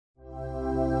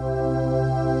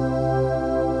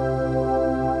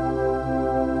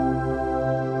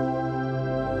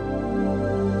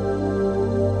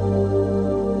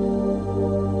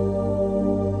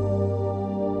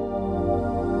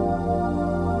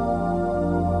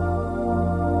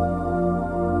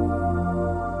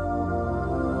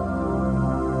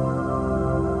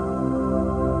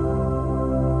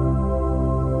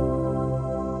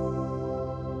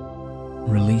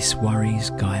this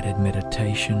worries-guided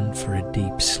meditation for a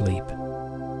deep sleep.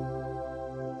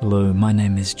 Hello, my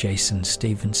name is Jason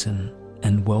Stevenson,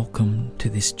 and welcome to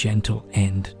this gentle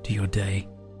end to your day.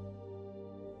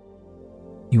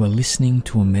 You are listening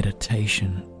to a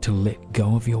meditation to let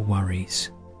go of your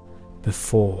worries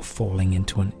before falling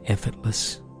into an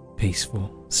effortless,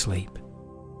 peaceful sleep.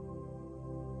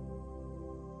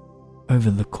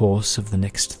 Over the course of the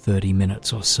next 30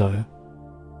 minutes or so,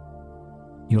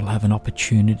 you'll have an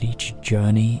opportunity to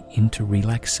journey into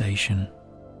relaxation,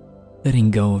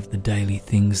 letting go of the daily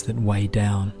things that weigh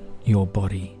down your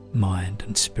body, mind,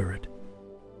 and spirit.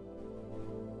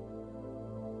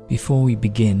 Before we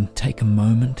begin, take a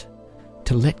moment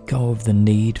to let go of the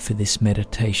need for this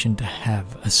meditation to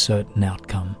have a certain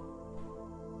outcome.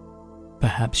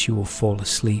 Perhaps you will fall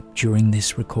asleep during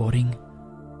this recording,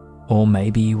 or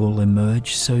maybe you will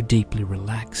emerge so deeply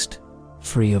relaxed,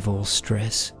 free of all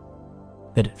stress,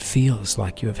 that it feels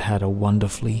like you have had a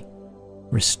wonderfully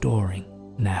restoring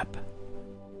nap.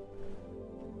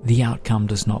 The outcome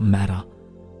does not matter.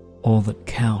 All that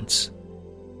counts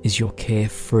is your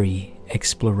carefree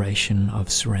exploration of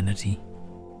serenity.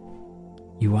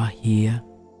 You are here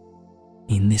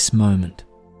in this moment.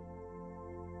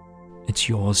 It's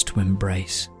yours to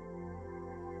embrace.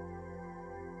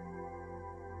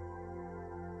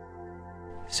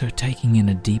 So taking in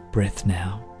a deep breath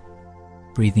now,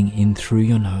 breathing in through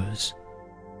your nose,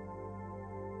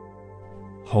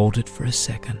 hold it for a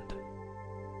second,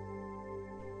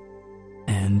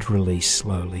 and release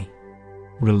slowly,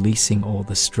 releasing all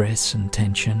the stress and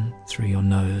tension through your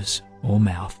nose or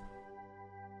mouth.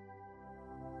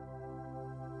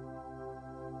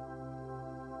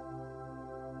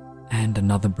 And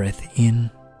another breath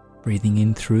in, breathing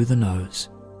in through the nose,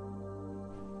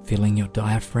 filling your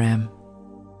diaphragm.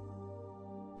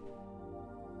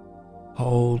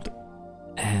 Hold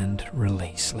and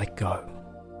release, let go.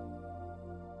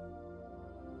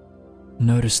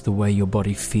 Notice the way your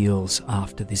body feels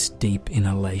after this deep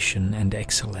inhalation and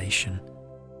exhalation.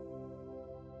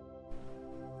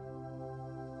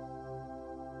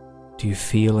 Do you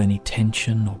feel any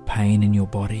tension or pain in your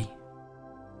body?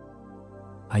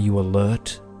 Are you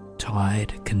alert,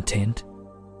 tired, content?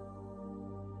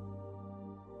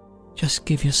 Just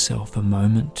give yourself a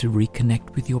moment to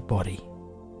reconnect with your body,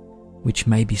 which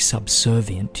may be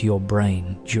subservient to your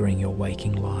brain during your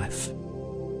waking life.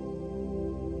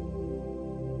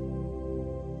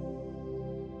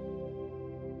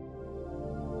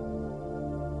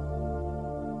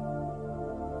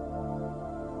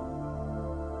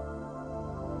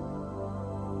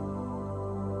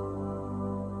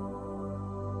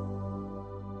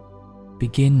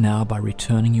 Begin now by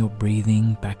returning your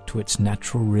breathing back to its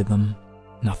natural rhythm,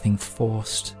 nothing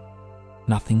forced,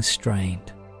 nothing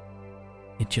strained.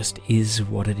 It just is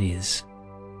what it is.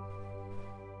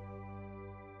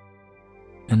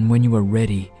 And when you are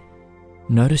ready,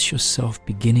 notice yourself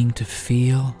beginning to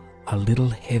feel a little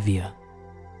heavier,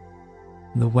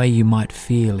 the way you might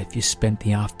feel if you spent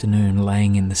the afternoon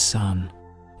laying in the sun,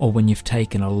 or when you've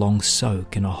taken a long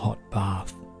soak in a hot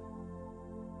bath.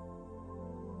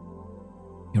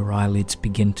 Your eyelids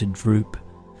begin to droop,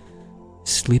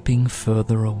 slipping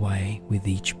further away with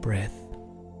each breath.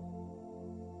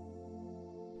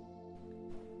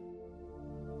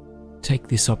 Take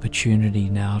this opportunity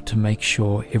now to make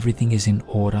sure everything is in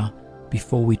order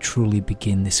before we truly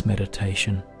begin this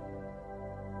meditation.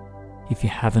 If you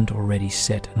haven't already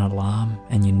set an alarm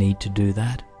and you need to do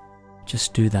that,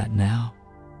 just do that now,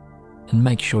 and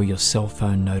make sure your cell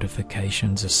phone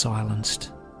notifications are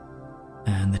silenced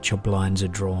and that your blinds are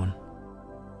drawn.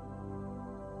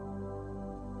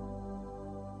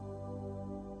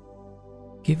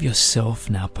 Give yourself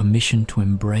now permission to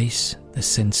embrace the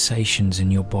sensations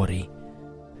in your body,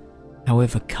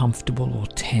 however comfortable or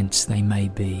tense they may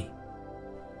be.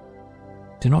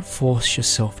 Do not force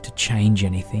yourself to change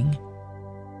anything.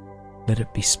 Let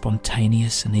it be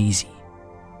spontaneous and easy.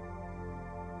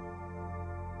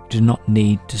 Do not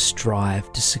need to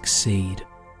strive to succeed.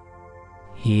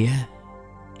 Here,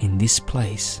 in this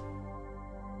place,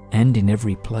 and in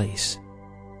every place,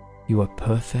 you are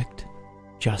perfect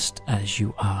just as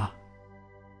you are.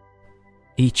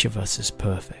 Each of us is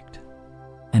perfect,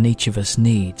 and each of us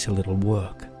needs a little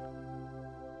work.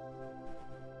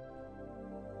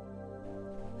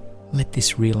 Let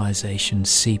this realization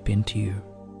seep into you,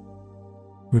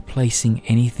 replacing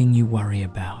anything you worry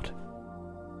about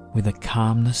with a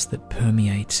calmness that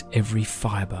permeates every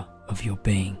fiber of your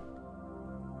being.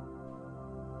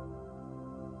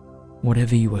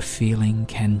 Whatever you are feeling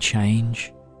can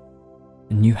change,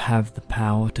 and you have the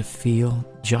power to feel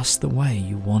just the way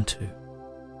you want to.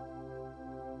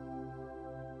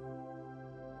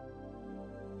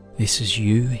 This is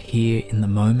you here in the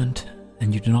moment,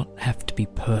 and you do not have to be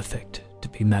perfect to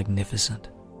be magnificent.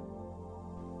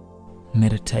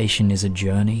 Meditation is a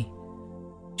journey,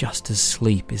 just as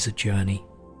sleep is a journey.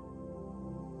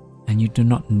 And you do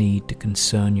not need to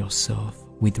concern yourself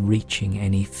with reaching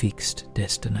any fixed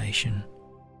destination.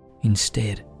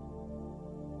 Instead,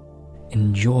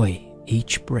 enjoy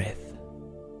each breath,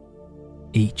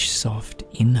 each soft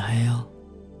inhale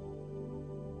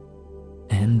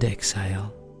and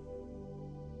exhale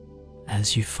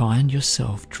as you find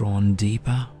yourself drawn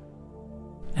deeper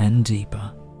and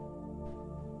deeper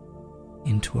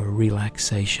into a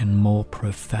relaxation more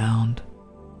profound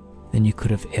than you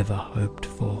could have ever hoped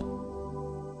for.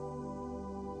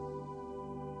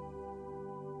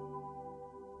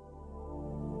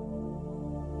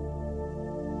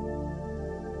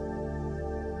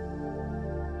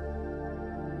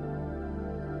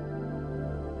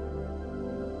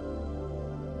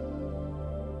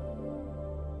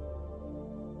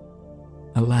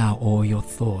 Allow all your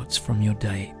thoughts from your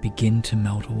day begin to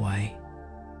melt away,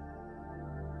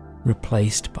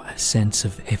 replaced by a sense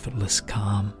of effortless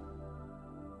calm.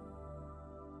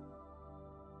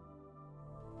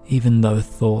 Even though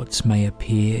thoughts may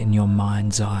appear in your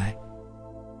mind's eye,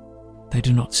 they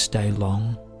do not stay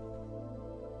long,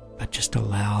 but just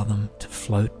allow them to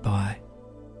float by,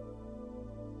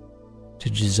 to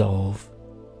dissolve,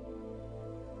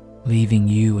 leaving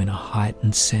you in a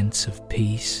heightened sense of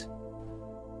peace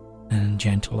and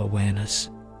gentle awareness.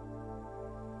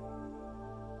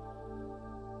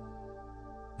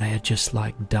 They are just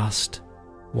like dust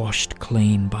washed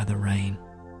clean by the rain,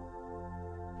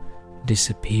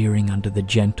 disappearing under the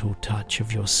gentle touch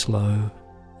of your slow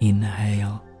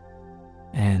inhale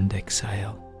and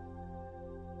exhale.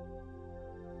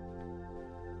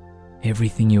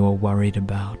 Everything you are worried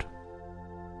about,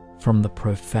 from the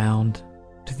profound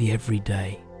to the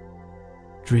everyday,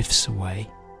 drifts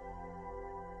away,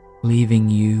 leaving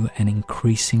you an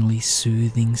increasingly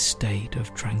soothing state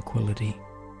of tranquility.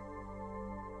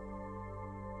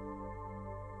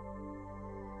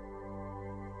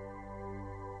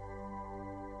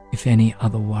 If any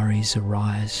other worries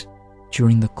arise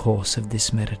during the course of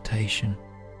this meditation,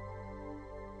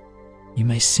 you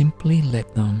may simply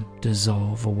let them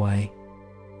dissolve away,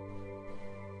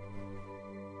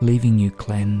 leaving you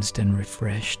cleansed and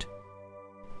refreshed.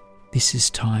 This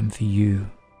is time for you,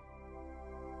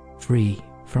 free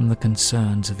from the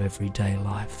concerns of everyday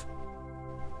life.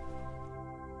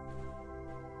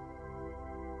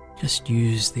 Just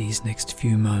use these next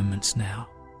few moments now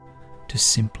to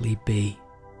simply be,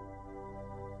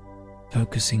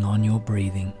 focusing on your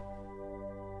breathing,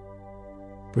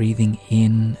 breathing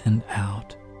in and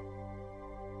out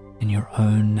in your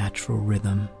own natural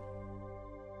rhythm.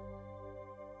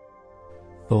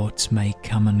 Thoughts may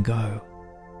come and go,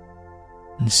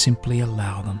 and simply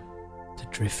allow them to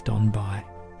drift on by.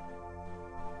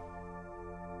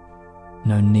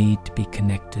 No need to be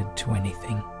connected to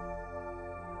anything.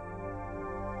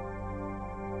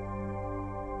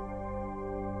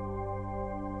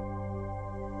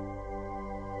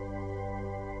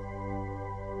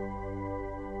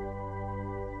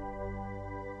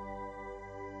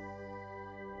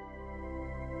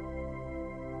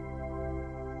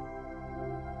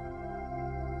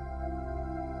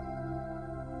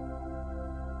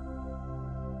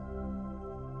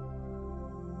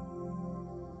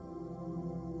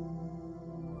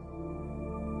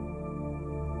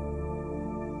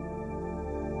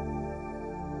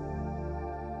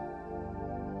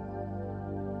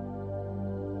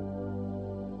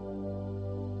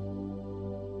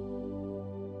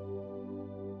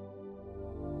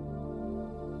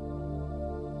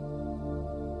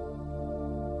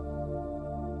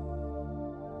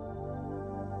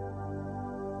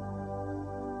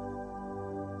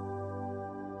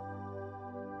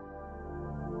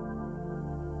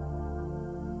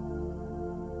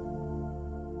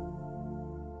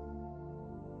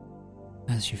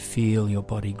 As you feel your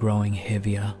body growing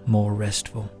heavier, more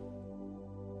restful,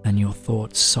 and your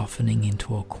thoughts softening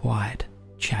into a quiet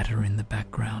chatter in the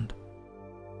background,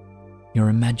 your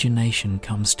imagination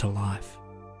comes to life.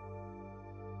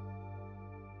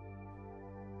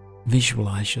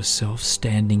 Visualize yourself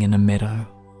standing in a meadow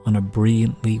on a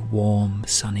brilliantly warm,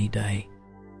 sunny day.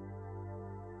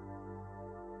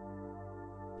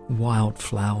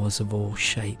 Wildflowers of all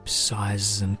shapes,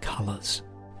 sizes, and colors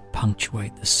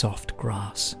punctuate the soft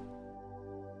grass.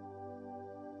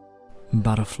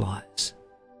 Butterflies,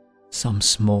 some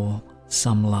small,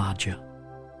 some larger,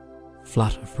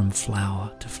 flutter from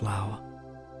flower to flower.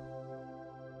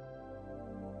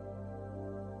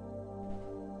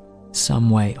 Some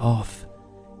way off,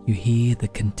 you hear the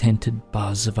contented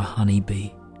buzz of a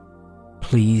honeybee,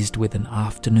 pleased with an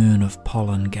afternoon of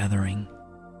pollen gathering.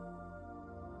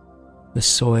 The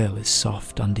soil is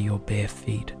soft under your bare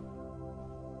feet,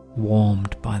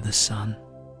 warmed by the sun.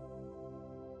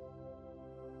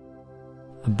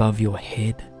 Above your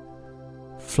head,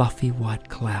 fluffy white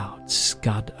clouds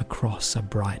scud across a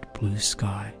bright blue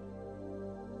sky.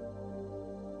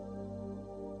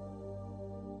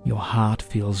 Your heart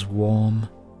feels warm,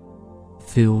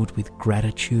 filled with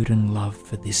gratitude and love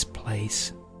for this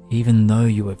place, even though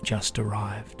you have just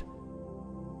arrived.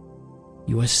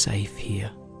 You are safe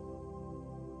here,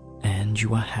 and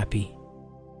you are happy.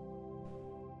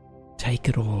 Take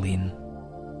it all in.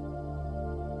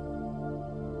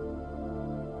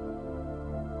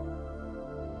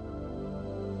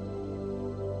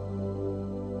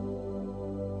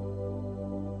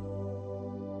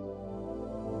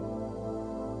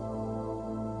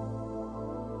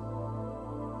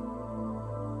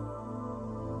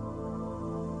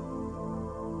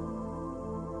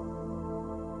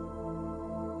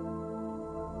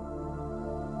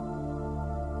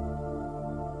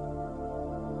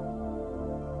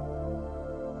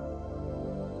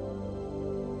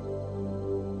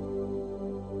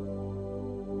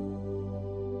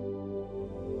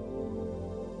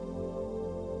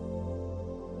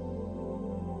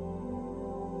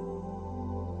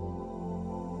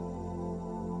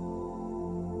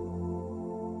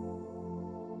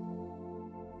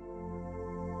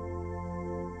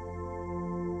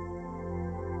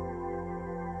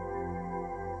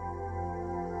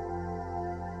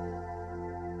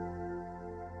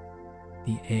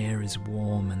 The air is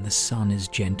warm and the sun is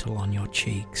gentle on your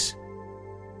cheeks.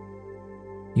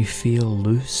 You feel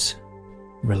loose,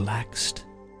 relaxed.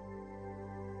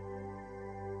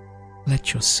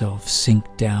 Let yourself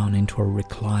sink down into a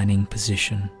reclining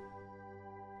position,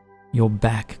 your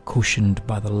back cushioned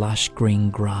by the lush green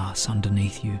grass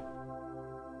underneath you.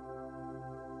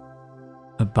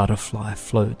 A butterfly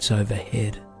floats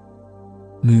overhead,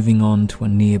 moving on to a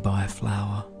nearby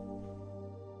flower.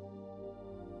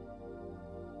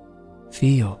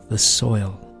 Feel the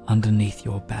soil underneath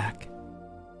your back.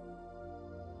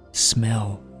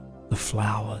 Smell the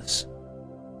flowers,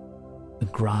 the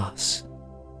grass,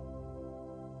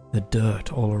 the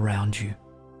dirt all around you.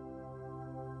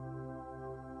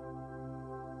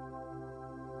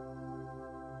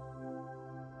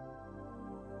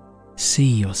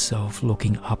 See yourself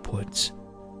looking upwards,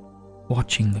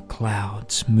 watching the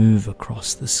clouds move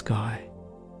across the sky.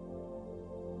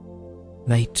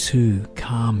 They too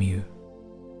calm you,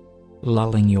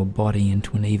 lulling your body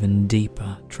into an even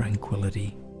deeper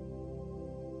tranquility.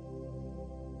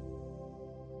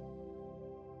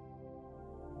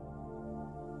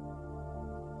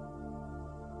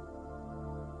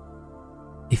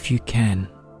 If you can,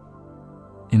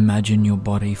 imagine your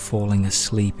body falling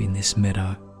asleep in this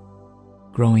meadow,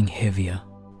 growing heavier,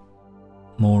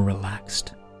 more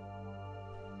relaxed.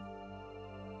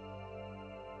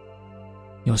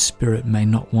 Your spirit may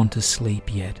not want to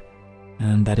sleep yet,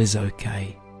 and that is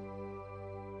okay.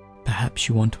 Perhaps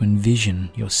you want to envision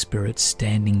your spirit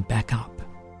standing back up,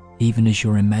 even as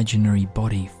your imaginary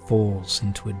body falls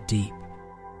into a deep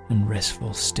and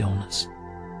restful stillness.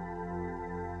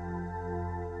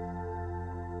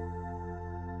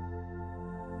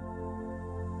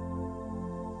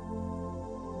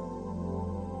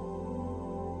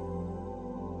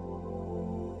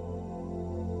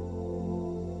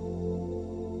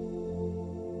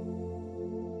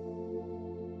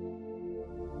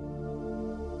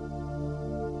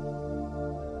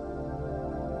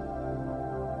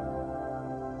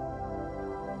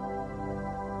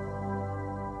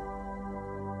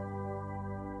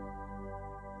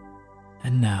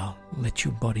 And now let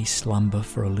your body slumber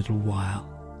for a little while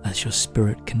as your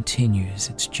spirit continues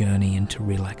its journey into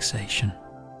relaxation.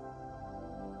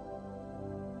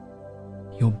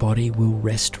 Your body will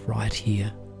rest right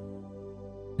here,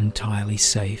 entirely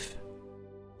safe,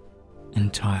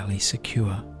 entirely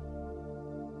secure,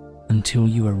 until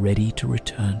you are ready to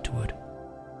return to it.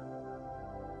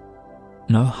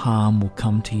 No harm will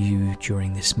come to you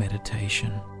during this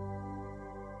meditation.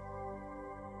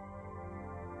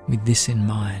 With this in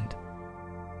mind,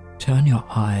 turn your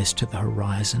eyes to the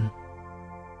horizon.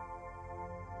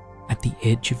 At the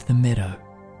edge of the meadow,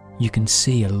 you can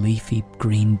see a leafy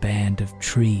green band of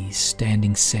trees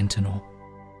standing sentinel,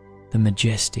 the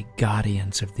majestic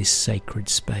guardians of this sacred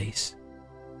space.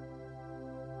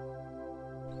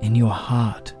 In your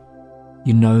heart,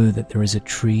 you know that there is a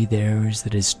tree there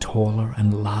that is taller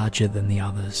and larger than the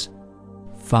others,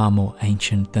 far more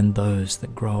ancient than those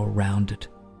that grow around it.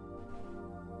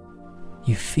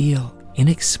 you feel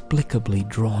inexplicably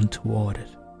drawn toward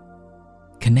it,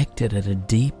 connected at a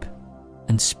deep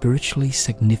and spiritually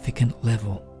significant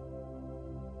level.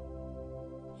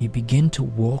 You begin to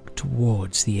walk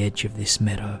towards the edge of this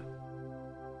meadow.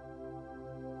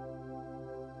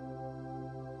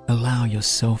 Allow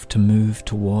yourself to move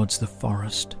towards the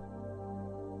forest,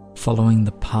 following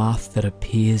the path that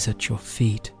appears at your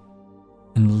feet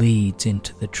and leads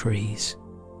into the trees.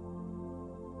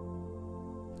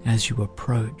 As you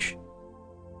approach,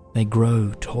 they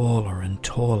grow taller and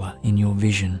taller in your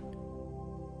vision,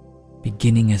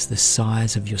 beginning as the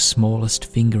size of your smallest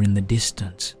finger in the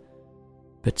distance,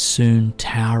 but soon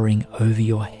towering over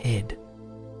your head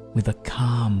with a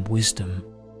calm wisdom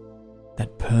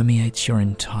that permeates your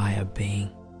entire being.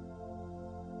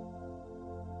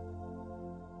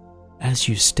 As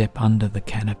you step under the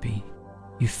canopy,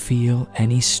 you feel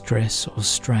any stress or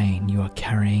strain you are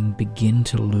carrying begin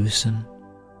to loosen,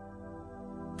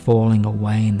 falling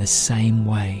away in the same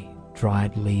way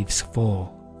dried leaves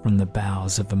fall from the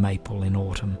boughs of a maple in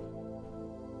autumn.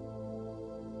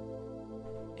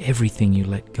 Everything you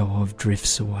let go of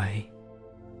drifts away,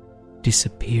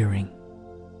 disappearing,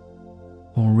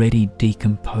 already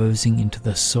decomposing into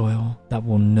the soil that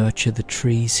will nurture the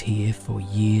trees here for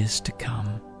years to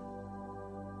come.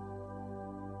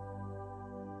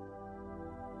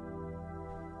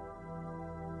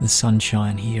 The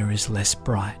sunshine here is less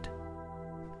bright,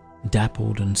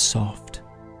 dappled and soft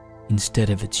instead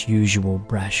of its usual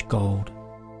brash gold.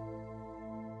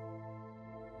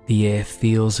 The air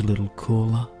feels a little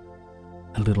cooler,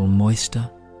 a little moister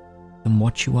than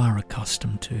what you are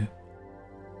accustomed to,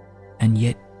 and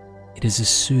yet it is a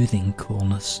soothing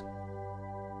coolness,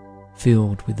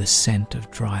 filled with the scent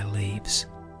of dry leaves,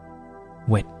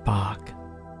 wet bark,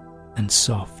 and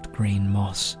soft green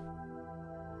moss.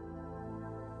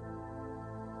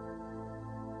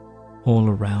 All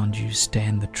around you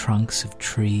stand the trunks of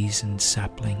trees and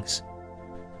saplings,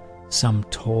 some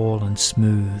tall and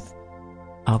smooth,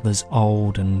 others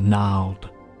old and gnarled.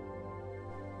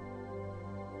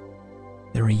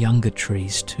 There are younger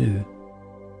trees too,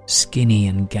 skinny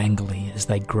and gangly as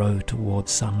they grow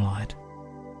towards sunlight.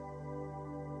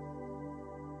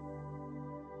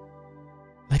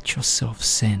 Let yourself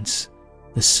sense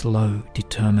the slow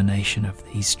determination of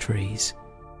these trees,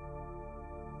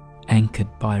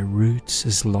 anchored by roots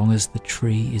as long as the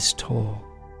tree is tall.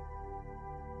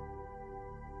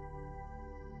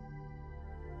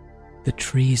 The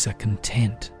trees are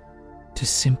content to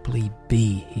simply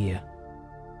be here,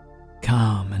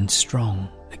 calm and strong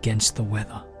against the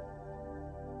weather.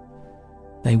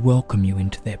 They welcome you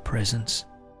into their presence,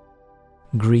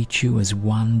 greet you as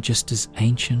one just as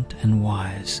ancient and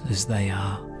wise as they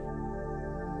are.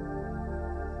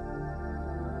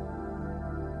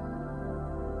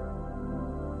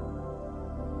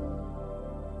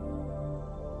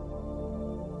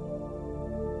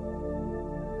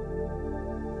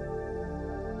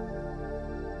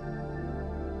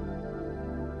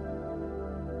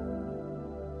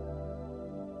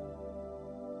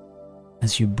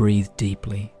 As you breathe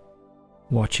deeply,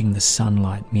 watching the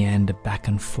sunlight meander back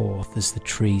and forth as the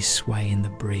trees sway in the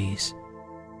breeze,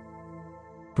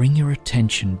 bring your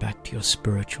attention back to your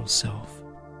spiritual self.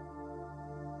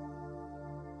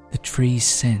 The trees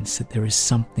sense that there is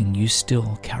something you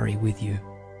still carry with you,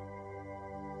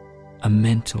 a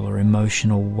mental or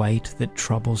emotional weight that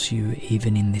troubles you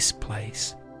even in this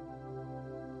place.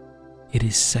 It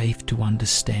is safe to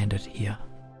understand it here.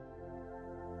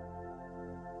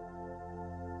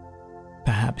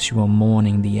 Perhaps you are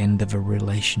mourning the end of a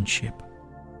relationship,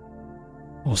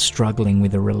 or struggling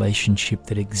with a relationship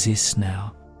that exists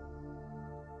now.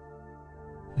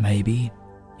 Maybe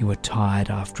you are tired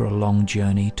after a long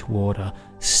journey toward a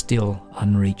still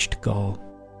unreached goal.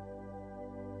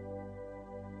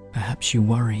 Perhaps you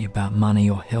worry about money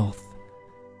or health,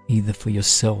 either for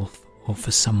yourself or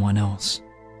for someone else.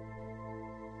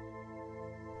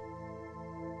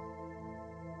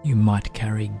 You might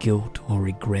carry guilt or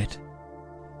regret,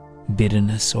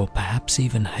 bitterness, or perhaps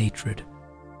even hatred.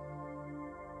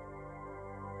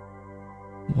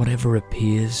 Whatever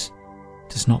appears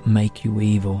does not make you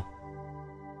evil,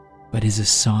 but is a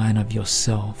sign of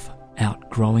yourself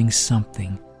outgrowing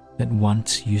something that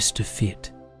once used to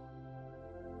fit.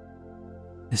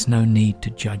 There's no need to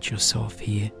judge yourself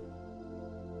here,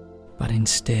 but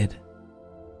instead,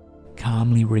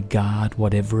 calmly regard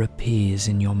whatever appears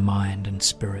in your mind and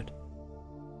spirit.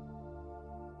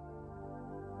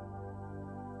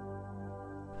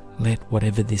 Let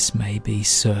whatever this may be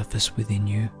surface within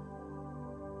you.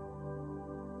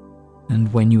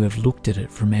 And when you have looked at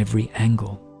it from every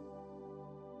angle,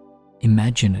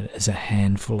 Imagine it as a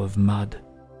handful of mud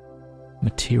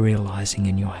materializing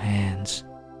in your hands.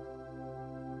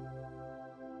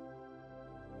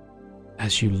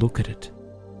 As you look at it,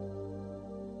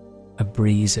 a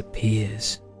breeze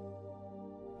appears,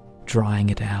 drying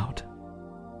it out,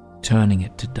 turning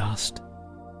it to dust,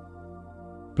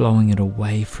 blowing it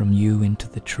away from you into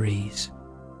the trees.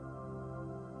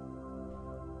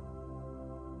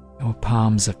 Your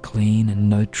palms are clean and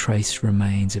no trace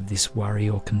remains of this worry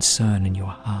or concern in your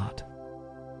heart.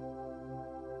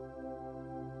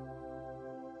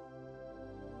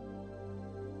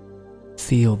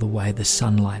 Feel the way the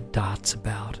sunlight darts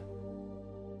about,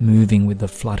 moving with the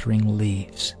fluttering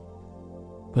leaves,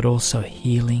 but also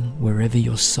healing wherever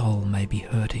your soul may be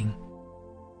hurting.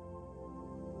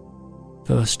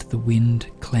 First, the wind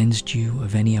cleansed you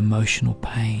of any emotional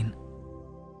pain,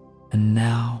 and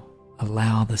now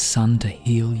allow the sun to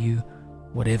heal you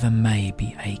whatever may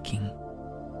be aching.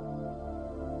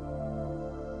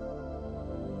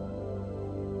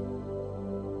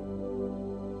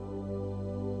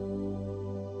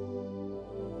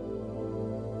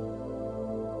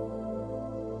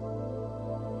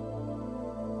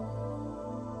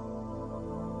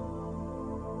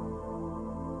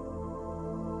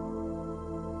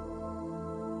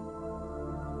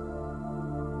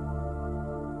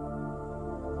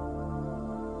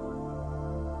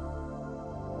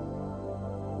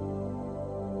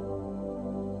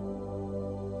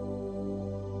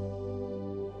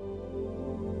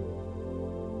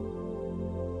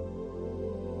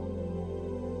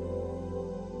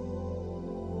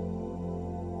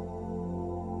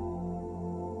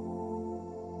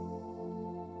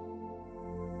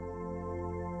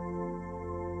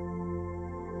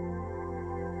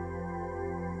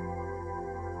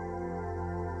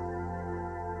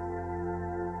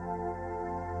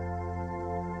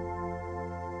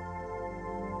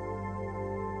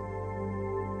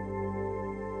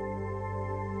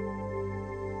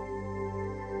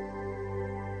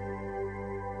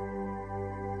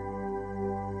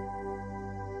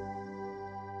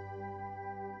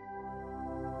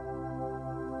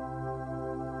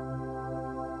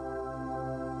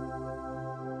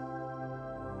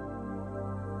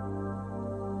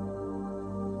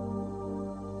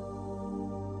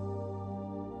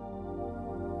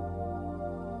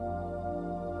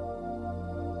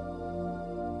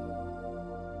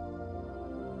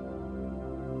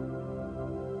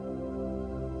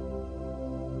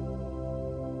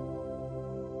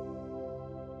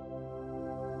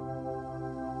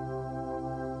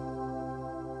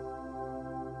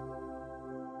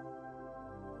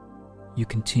 You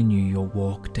continue your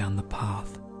walk down the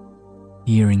path,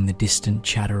 hearing the distant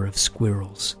chatter of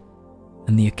squirrels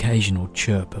and the occasional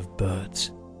chirp of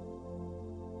birds.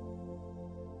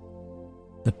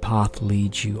 The path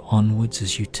leads you onwards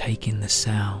as you take in the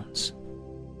sounds,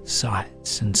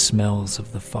 sights and smells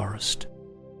of the forest,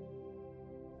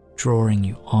 drawing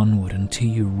you onward until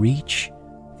you reach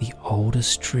the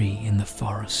oldest tree in the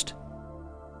forest.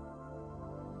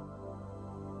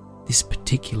 This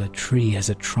particular tree has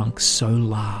a trunk so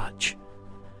large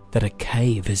that a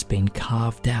cave has been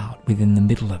carved out within the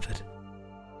middle of it,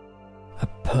 a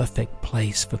perfect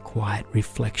place for quiet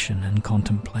reflection and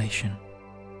contemplation.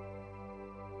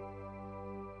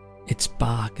 Its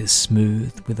bark is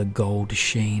smooth with a gold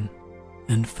sheen,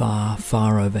 and far,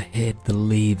 far overhead the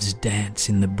leaves dance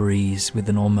in the breeze with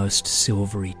an almost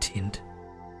silvery tint.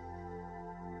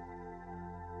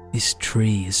 This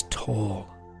tree is tall,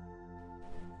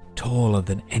 taller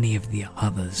than any of the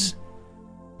others,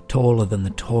 taller than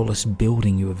the tallest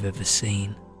building you have ever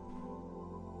seen.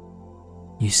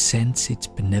 You sense its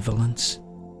benevolence,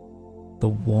 the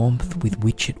warmth with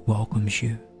which it welcomes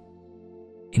you,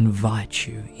 invites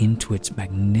you into its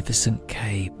magnificent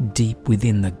cave deep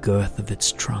within the girth of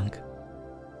its trunk.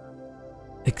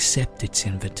 Accept its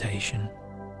invitation.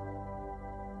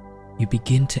 You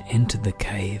begin to enter the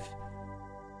cave,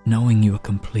 knowing you are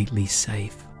completely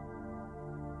safe.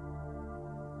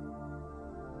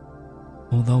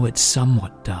 Although it's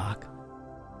somewhat dark,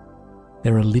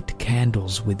 there are lit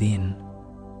candles within,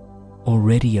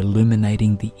 already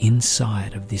illuminating the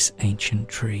inside of this ancient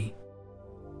tree.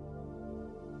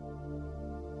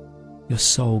 Your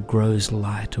soul grows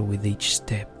lighter with each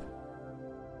step,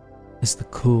 as the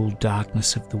cool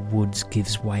darkness of the woods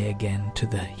gives way again to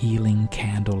the healing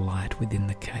candlelight within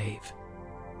the cave,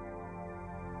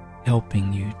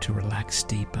 helping you to relax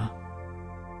deeper.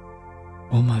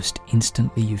 Almost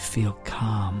instantly you feel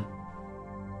calm,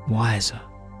 wiser,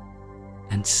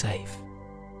 and safe.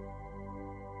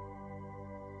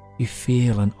 You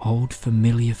feel an old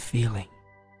familiar feeling,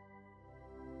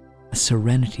 a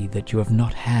serenity that you have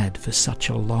not had for such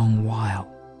a long while.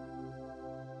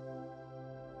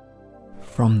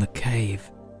 From the cave,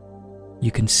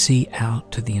 you can see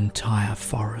out to the entire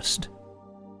forest,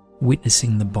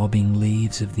 witnessing the bobbing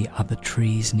leaves of the other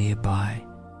trees nearby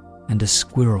and a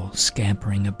squirrel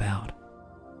scampering about.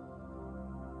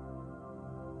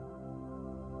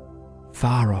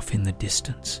 Far off in the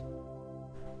distance,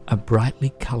 a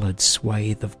brightly coloured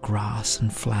swathe of grass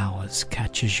and flowers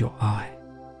catches your eye.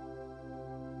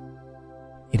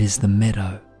 It is the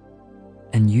meadow,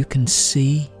 and you can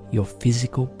see your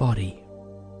physical body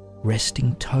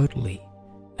resting totally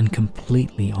and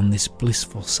completely on this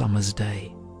blissful summer's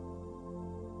day.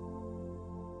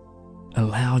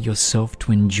 Allow yourself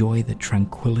to enjoy the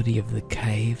tranquility of the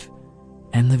cave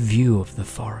and the view of the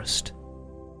forest.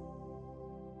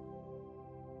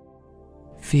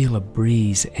 Feel a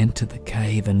breeze enter the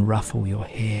cave and ruffle your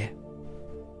hair,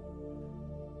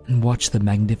 and watch the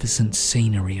magnificent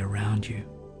scenery around you.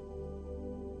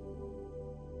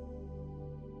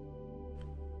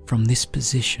 From this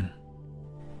position,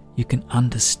 you can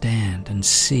understand and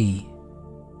see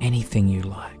anything you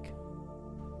like.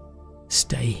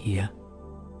 Stay here,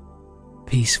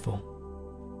 peaceful,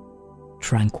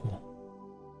 tranquil,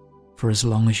 for as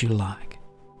long as you like.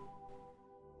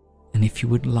 And if you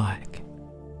would like,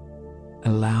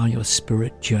 allow your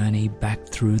spirit journey back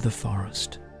through the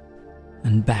forest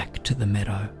and back to the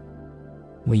meadow,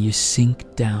 where you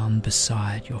sink down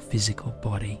beside your physical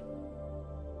body,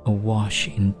 awash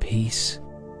in peace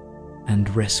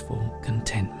and restful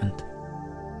contentment.